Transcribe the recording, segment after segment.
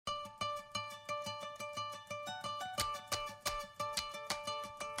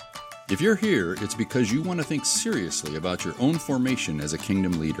If you're here, it's because you want to think seriously about your own formation as a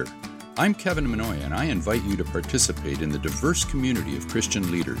kingdom leader. I'm Kevin Manoia, and I invite you to participate in the diverse community of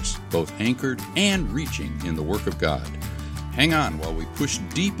Christian leaders, both anchored and reaching in the work of God. Hang on while we push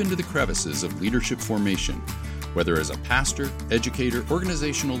deep into the crevices of leadership formation, whether as a pastor, educator,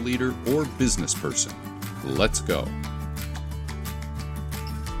 organizational leader, or business person. Let's go.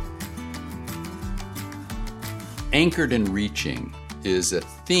 Anchored and reaching is a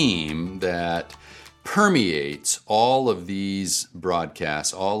theme that permeates all of these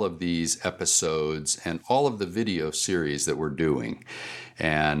broadcasts, all of these episodes, and all of the video series that we're doing.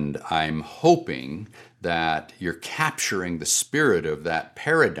 And I'm hoping that you're capturing the spirit of that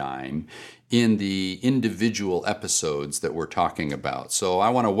paradigm in the individual episodes that we're talking about. So I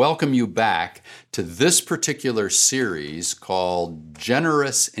want to welcome you back to this particular series called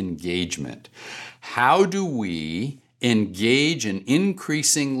Generous Engagement. How do we engage an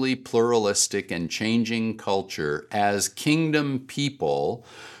increasingly pluralistic and changing culture as kingdom people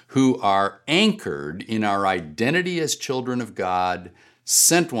who are anchored in our identity as children of God,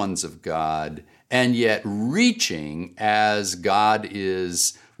 sent ones of God, and yet reaching as God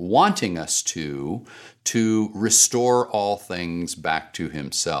is wanting us to restore all things back to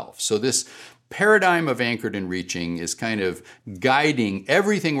Himself. So this paradigm of anchored and reaching is kind of guiding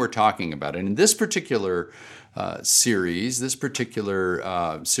everything we're talking about. And in this particular series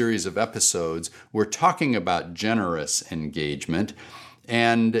of episodes, we're talking about generous engagement.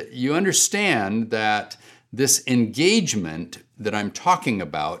 And you understand that this engagement that I'm talking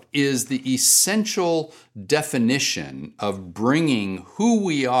about is the essential definition of bringing who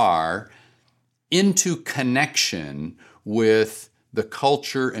we are into connection with the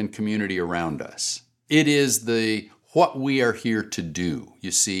culture and community around us. It is what we are here to do.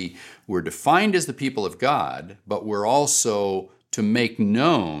 You see, we're defined as the people of God, but we're also to make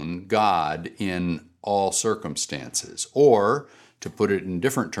known God in all circumstances. Or, to put it in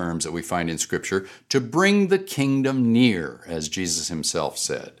different terms that we find in Scripture, to bring the kingdom near, as Jesus Himself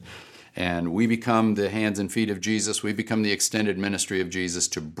said. And we become the hands and feet of Jesus. We become the extended ministry of Jesus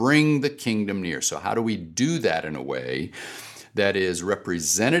to bring the kingdom near. So how do we do that in a way that is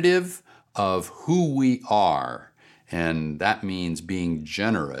representative of who we are? And that means being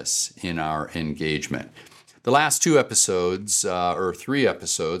generous in our engagement. The last two episodes, or three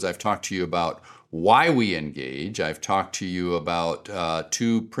episodes, I've talked to you about why we engage. I've talked to you about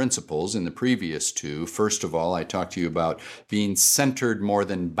two principles in the previous two. First of all, I talked to you about being centered more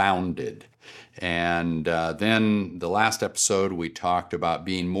than bounded. And then the last episode, we talked about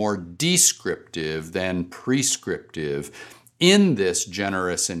being more descriptive than prescriptive in this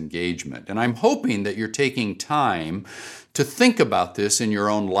generous engagement. And I'm hoping that you're taking time to think about this in your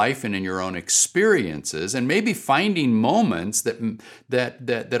own life and in your own experiences, and maybe finding moments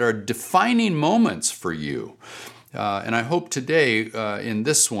that are defining moments for you. And I hope today in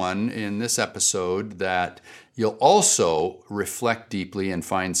this episode, that you'll also reflect deeply and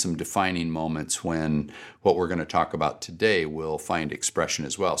find some defining moments when what we're going to talk about today will find expression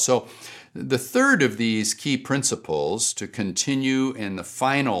as well. So the third of these key principles, to continue in the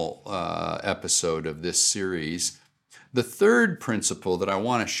final episode of this series, the third principle that I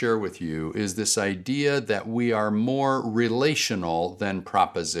want to share with you is this idea that we are more relational than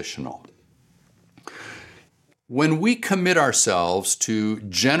propositional. When we commit ourselves to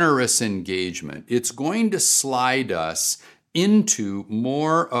generous engagement, it's going to slide us into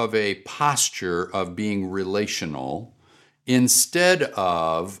more of a posture of being relational instead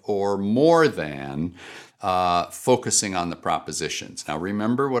of, or more than, focusing on the propositions. Now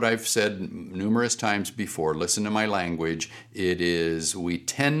remember what I've said numerous times before. Listen to my language. It is, we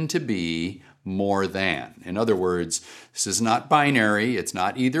tend to be more than. In other words, this is not binary. It's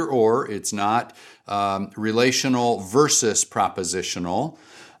not either or. It's not relational versus propositional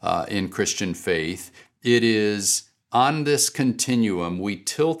in Christian faith. It is, on this continuum, we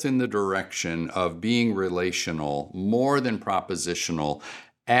tilt in the direction of being relational more than propositional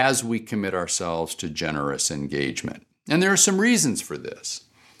as we commit ourselves to generous engagement. And there are some reasons for this.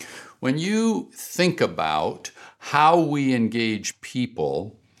 When you think about how we engage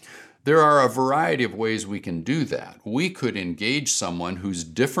people, there are a variety of ways we can do that. We could engage someone who's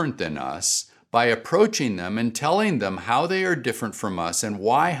different than us by approaching them and telling them how they are different from us and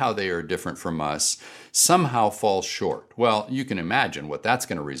why how they are different from us somehow falls short. Well, you can imagine what that's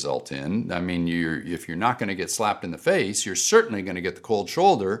going to result in. I mean, if you're not going to get slapped in the face, you're certainly going to get the cold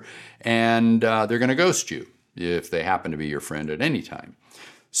shoulder, and they're going to ghost you if they happen to be your friend at any time.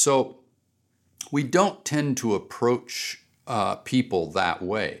 So we don't tend to approach people that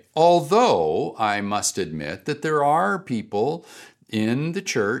way. Although I must admit that there are people in the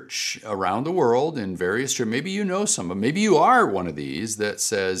church around the world in various churches. Maybe you know some of them. Maybe you are one of these that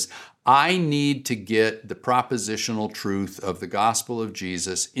says, I need to get the propositional truth of the gospel of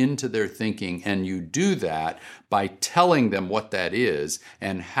Jesus into their thinking, and you do that by telling them what that is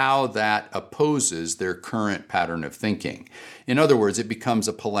and how that opposes their current pattern of thinking. In other words, it becomes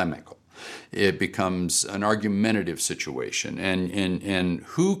a polemical. It becomes an argumentative situation. And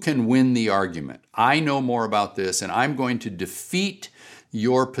who can win the argument? I know more about this, and I'm going to defeat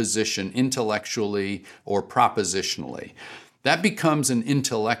your position intellectually or propositionally. That becomes an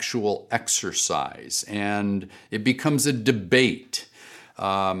intellectual exercise, and it becomes a debate.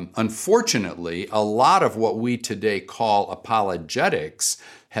 Unfortunately, a lot of what we today call apologetics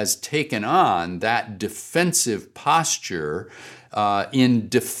has taken on that defensive posture in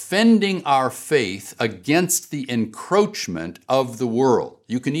defending our faith against the encroachment of the world.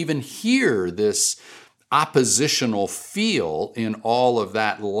 You can even hear this oppositional feel in all of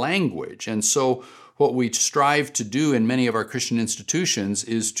that language. And so what we strive to do in many of our Christian institutions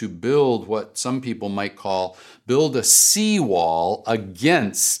is to build what some people might build a seawall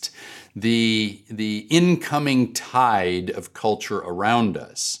against the incoming tide of culture around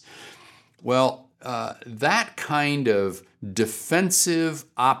us. Well, that kind of defensive,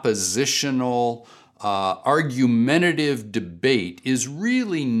 oppositional, argumentative debate is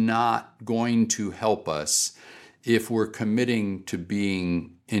really not going to help us if we're committing to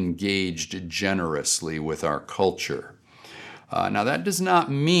being engaged generously with our culture. Now, that does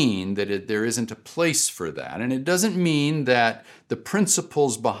not mean that there isn't a place for that, and it doesn't mean that the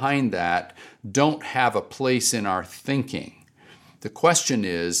principles behind that don't have a place in our thinking. The question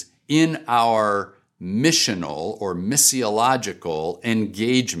is, in our missional or missiological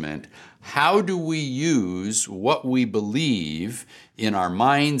engagement, how do we use what we believe in our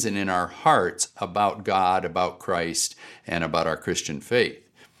minds and in our hearts about God, about Christ, and about our Christian faith?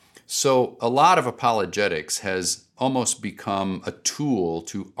 So a lot of apologetics has almost become a tool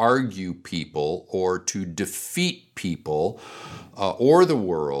to argue people or to defeat people or the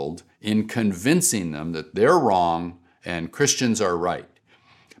world in convincing them that they're wrong and Christians are right.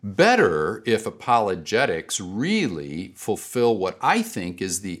 Better if apologetics really fulfill what I think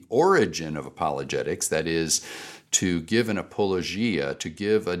is the origin of apologetics, that is, to give an apologia, to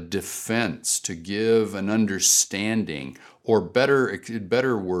give a defense, to give an understanding, or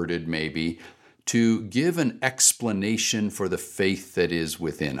better worded maybe, to give an explanation for the faith that is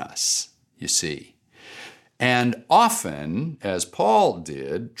within us, you see. And often, as Paul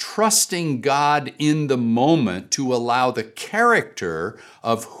did, trusting God in the moment to allow the character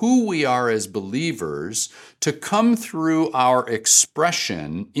of who we are as believers to come through our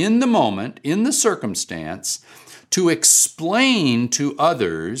expression in the moment, in the circumstance, to explain to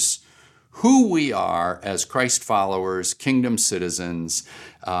others who we are as Christ followers, kingdom citizens,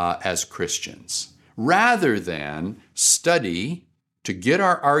 as Christians, rather than study to get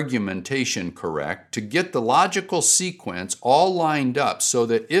our argumentation correct, to get the logical sequence all lined up so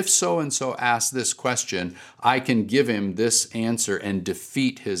that if so-and-so asks this question, I can give him this answer and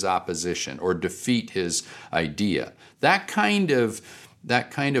defeat his opposition or defeat his idea. That kind of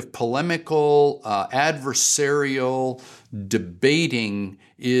polemical, adversarial debating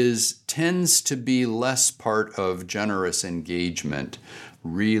tends to be less part of generous engagement,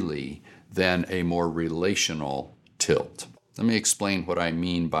 really, than a more relational tilt. Let me explain what I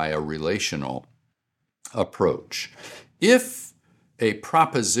mean by a relational approach. If a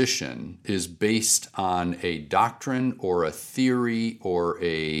proposition is based on a doctrine or a theory or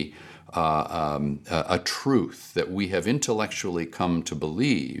a truth that we have intellectually come to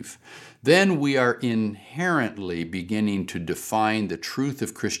believe, then we are inherently beginning to define the truth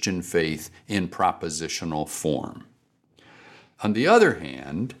of Christian faith in propositional form. On the other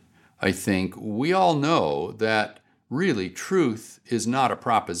hand, I think we all know that really, truth is not a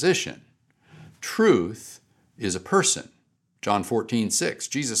proposition. Truth is a person. John 14:6,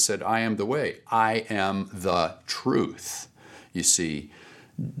 Jesus said, I am the way. I am the truth. You see,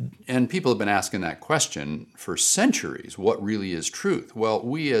 and people have been asking that question for centuries. What really is truth? Well,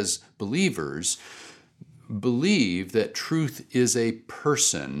 we as believers believe that truth is a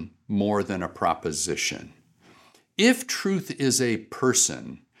person more than a proposition. If truth is a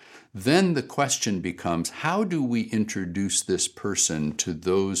person, then the question becomes, how do we introduce this person to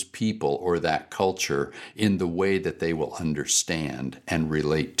those people or that culture in the way that they will understand and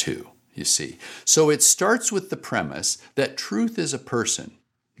relate to, you see? So it starts with the premise that truth is a person,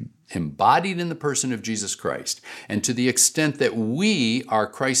 embodied in the person of Jesus Christ. And to the extent that we are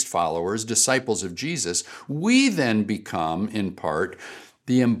Christ followers, disciples of Jesus, we then become, in part,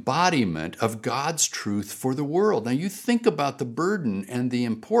 the embodiment of God's truth for the world. Now you think about the burden and the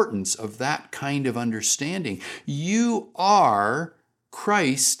importance of that kind of understanding. You are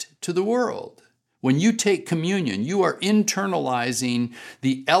Christ to the world. When you take communion, you are internalizing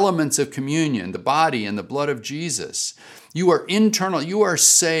the elements of communion, the body and the blood of Jesus. You are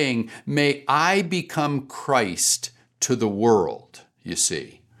saying, may I become Christ to the world, you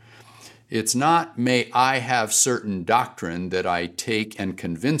see. It's not, may I have certain doctrine that I take and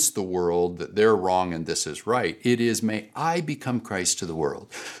convince the world that they're wrong and this is right. It is, may I become Christ to the world.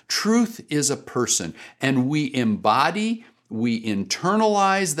 Truth is a person, and we internalize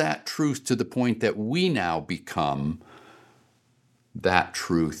that truth to the point that we now become that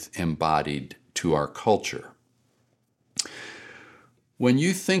truth embodied to our culture. When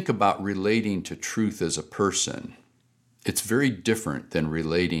you think about relating to truth as a person, it's very different than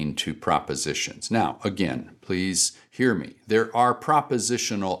relating to propositions. Now, again, please hear me. There are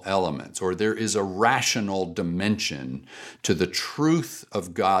propositional elements, or there is a rational dimension to the truth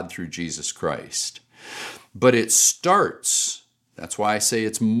of God through Jesus Christ. But it starts, that's why I say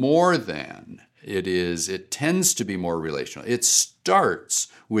it's more than, it tends to be more relational. It starts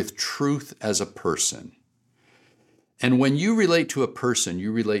with truth as a person. And when you relate to a person,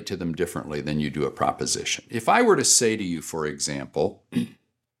 you relate to them differently than you do a proposition. If I were to say to you, for example,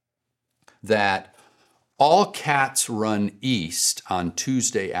 that all cats run east on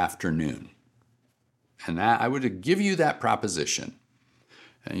Tuesday afternoon, and I would give you that proposition,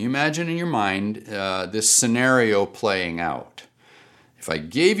 and you imagine in your mind this scenario playing out. If I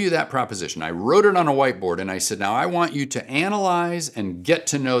gave you that proposition, I wrote it on a whiteboard, and I said, now I want you to analyze and get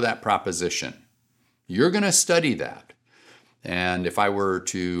to know that proposition. You're going to study that. And if I were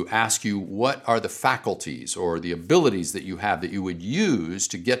to ask you what are the faculties or the abilities that you have that you would use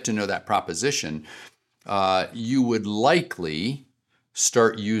to get to know that proposition, you would likely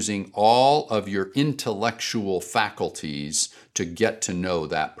start using all of your intellectual faculties to get to know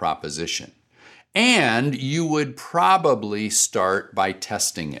that proposition. And you would probably start by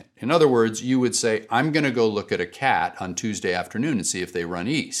testing it. In other words, you would say, I'm going to go look at a cat on Tuesday afternoon and see if they run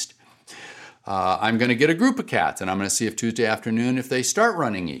east. I'm going to get a group of cats and I'm going to see if Tuesday afternoon if they start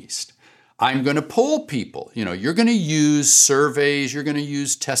running east. I'm going to poll people. You're going to use surveys, you're going to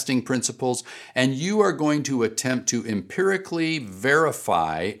use testing principles, and you are going to attempt to empirically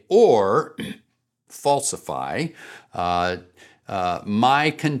verify or falsify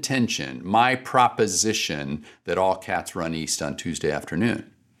my contention, my proposition that all cats run east on Tuesday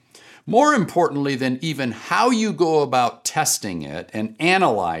afternoon. More importantly than even how you go about testing it and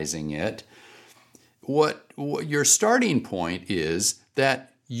analyzing it, what your starting point is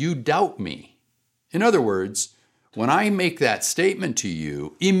that you doubt me. In other words, when I make that statement to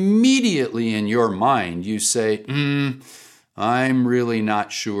you, immediately in your mind you say, I'm really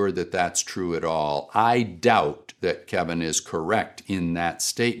not sure that that's true at all. I doubt that Kevin is correct in that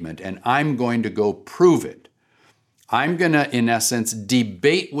statement, and I'm going to go prove it. I'm going to, in essence,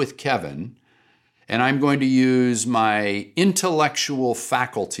 debate with Kevin, and I'm going to use my intellectual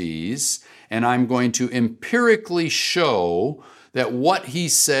faculties, and I'm going to empirically show that what he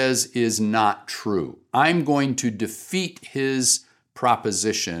says is not true. I'm going to defeat his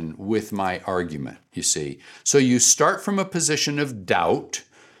proposition with my argument, you see. So you start from a position of doubt,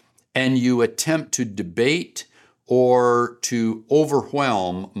 and you attempt to debate or to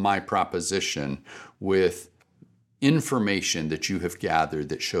overwhelm my proposition with information that you have gathered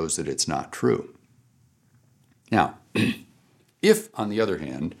that shows that it's not true. Now, if, on the other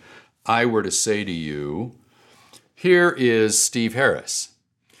hand, I were to say to you, here is Steve Harris,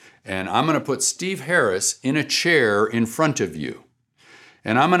 and I'm going to put Steve Harris in a chair in front of you,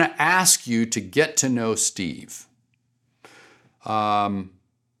 and I'm going to ask you to get to know Steve. You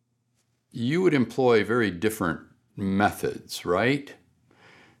would employ very different methods, right?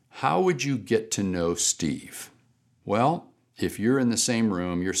 How would you get to know Steve? Well, if you're in the same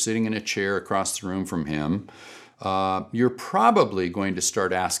room, you're sitting in a chair across the room from him, you're probably going to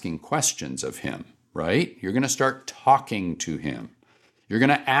start asking questions of him, right? You're going to start talking to him. You're going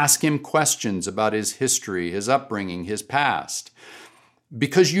to ask him questions about his history, his upbringing, his past,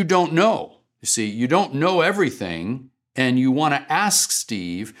 because you don't know. You see, you don't know everything, and you want to ask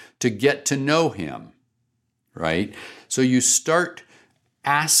Steve to get to know him, right? So you start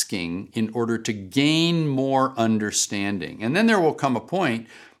asking in order to gain more understanding. And then there will come a point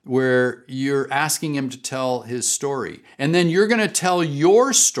where you're asking him to tell his story. And then you're going to tell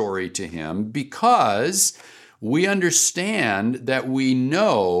your story to him because we understand that we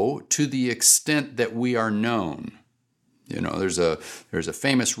know to the extent that we are known. There's a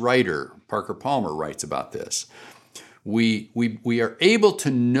famous writer, Parker Palmer, writes about this. We are able to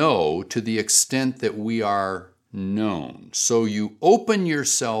know to the extent that we are known. So you open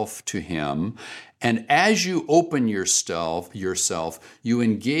yourself to him, and as you open yourself, you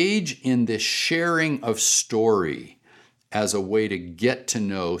engage in this sharing of story as a way to get to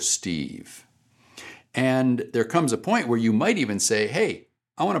know Steve. And there comes a point where you might even say, hey,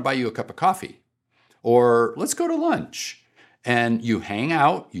 I want to buy you a cup of coffee, or let's go to lunch. And you hang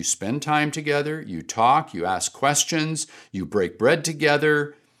out, you spend time together, you talk, you ask questions, you break bread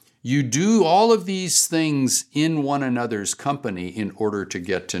together. You do all of these things in one another's company in order to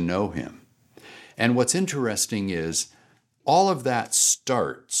get to know him. And what's interesting is all of that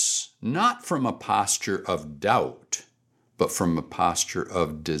starts not from a posture of doubt, but from a posture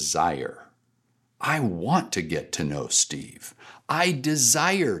of desire. I want to get to know Steve. I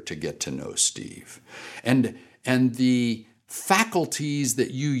desire to get to know Steve. And the faculties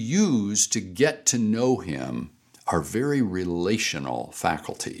that you use to get to know him are very relational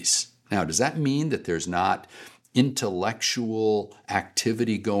faculties. Now, does that mean that there's not intellectual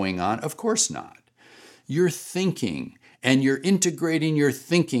activity going on? Of course not. You're thinking, and you're integrating your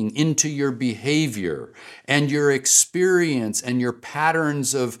thinking into your behavior, and your experience and your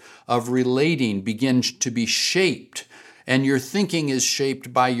patterns of relating begin to be shaped. And your thinking is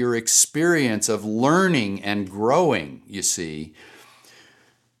shaped by your experience of learning and growing, you see.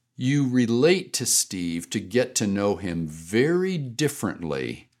 You relate to Steve to get to know him very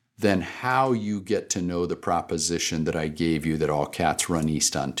differently than how you get to know the proposition that I gave you that all cats run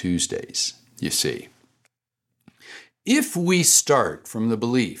east on Tuesdays, you see. If we start from the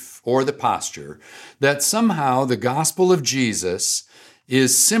belief or the posture that somehow the gospel of Jesus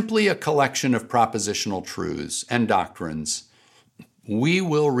is simply a collection of propositional truths and doctrines, we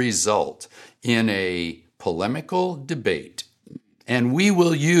will result in a polemical debate, and we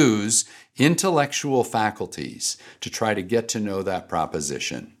will use intellectual faculties to try to get to know that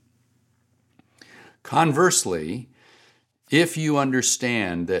proposition. Conversely, if you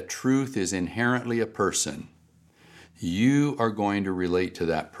understand that truth is inherently a person, you are going to relate to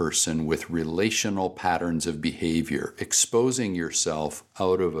that person with relational patterns of behavior, exposing yourself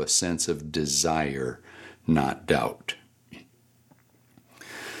out of a sense of desire, not doubt.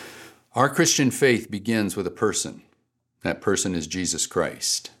 Our Christian faith begins with a person. That person is Jesus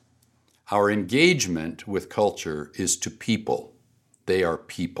Christ. Our engagement with culture is to people. They are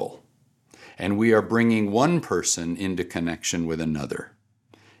people. And we are bringing one person into connection with another,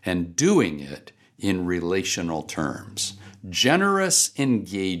 and doing it in relational terms. Generous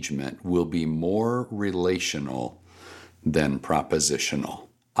engagement will be more relational than propositional.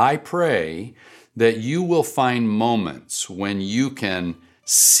 I pray that you will find moments when you can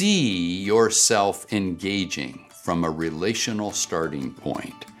see yourself engaging from a relational starting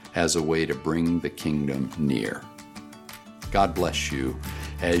point as a way to bring the kingdom near. God bless you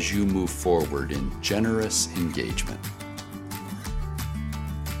as you move forward in generous engagement.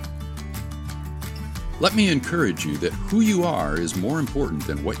 Let me encourage you that who you are is more important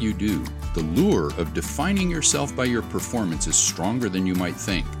than what you do. The lure of defining yourself by your performance is stronger than you might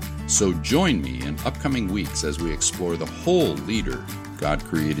think. So join me in upcoming weeks as we explore the whole leader God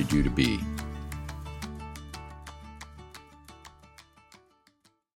created you to be.